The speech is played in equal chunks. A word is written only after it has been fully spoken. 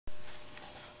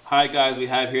Hi guys, we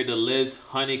have here the Liz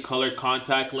Honey Color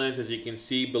Contact Lens, as you can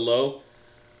see below.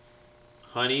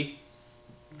 Honey,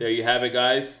 there you have it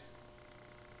guys.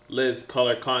 Liz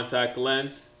Color Contact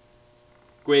Lens.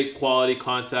 Great quality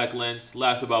contact lens,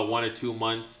 lasts about 1 or 2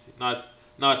 months. Not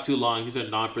too long. These are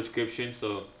non-prescription,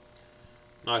 so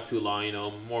not too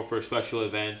long, more for special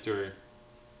events or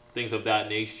things of that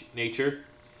nature.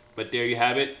 But there you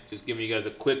have it. Just giving you guys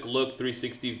a quick look,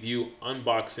 360 view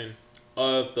unboxing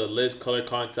of the Liz Color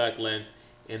Contact Lens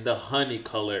in the honey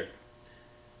color.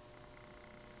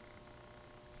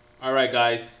 Alright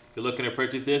guys, if you're looking to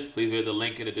purchase this, please visit the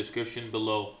link in the description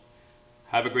below.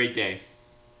 Have a great day.